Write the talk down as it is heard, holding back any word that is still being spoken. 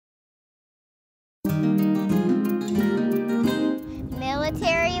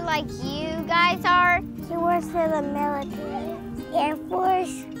like you guys are? She works for the military, Air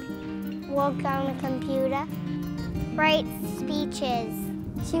Force, works on the computer, Writes speeches.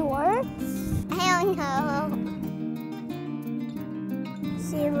 she works, I don't know.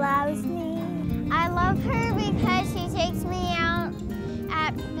 she loves me. I love her because she takes me out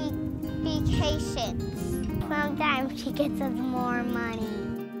at vacations. Sometimes she gets us more money.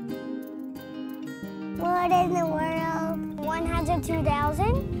 What in the world?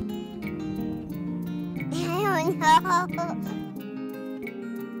 102,000? I don't know.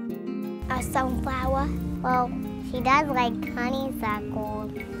 A sunflower. Well, she does like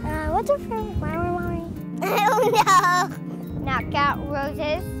honeysuckles. What's her favorite flower, Mommy? I don't know. Knockout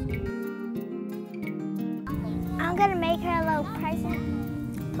roses. I'm gonna make her a little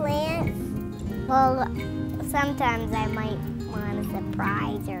present. Plants. Well, sometimes I might want to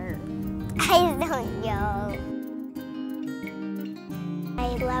surprise her. I don't know.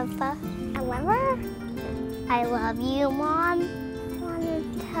 I love her. I love her. I love you, Mom. I want to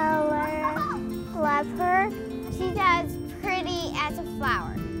tell her. Love her. She's as pretty as a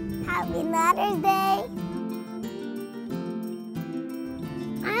flower. Happy Mother's Day.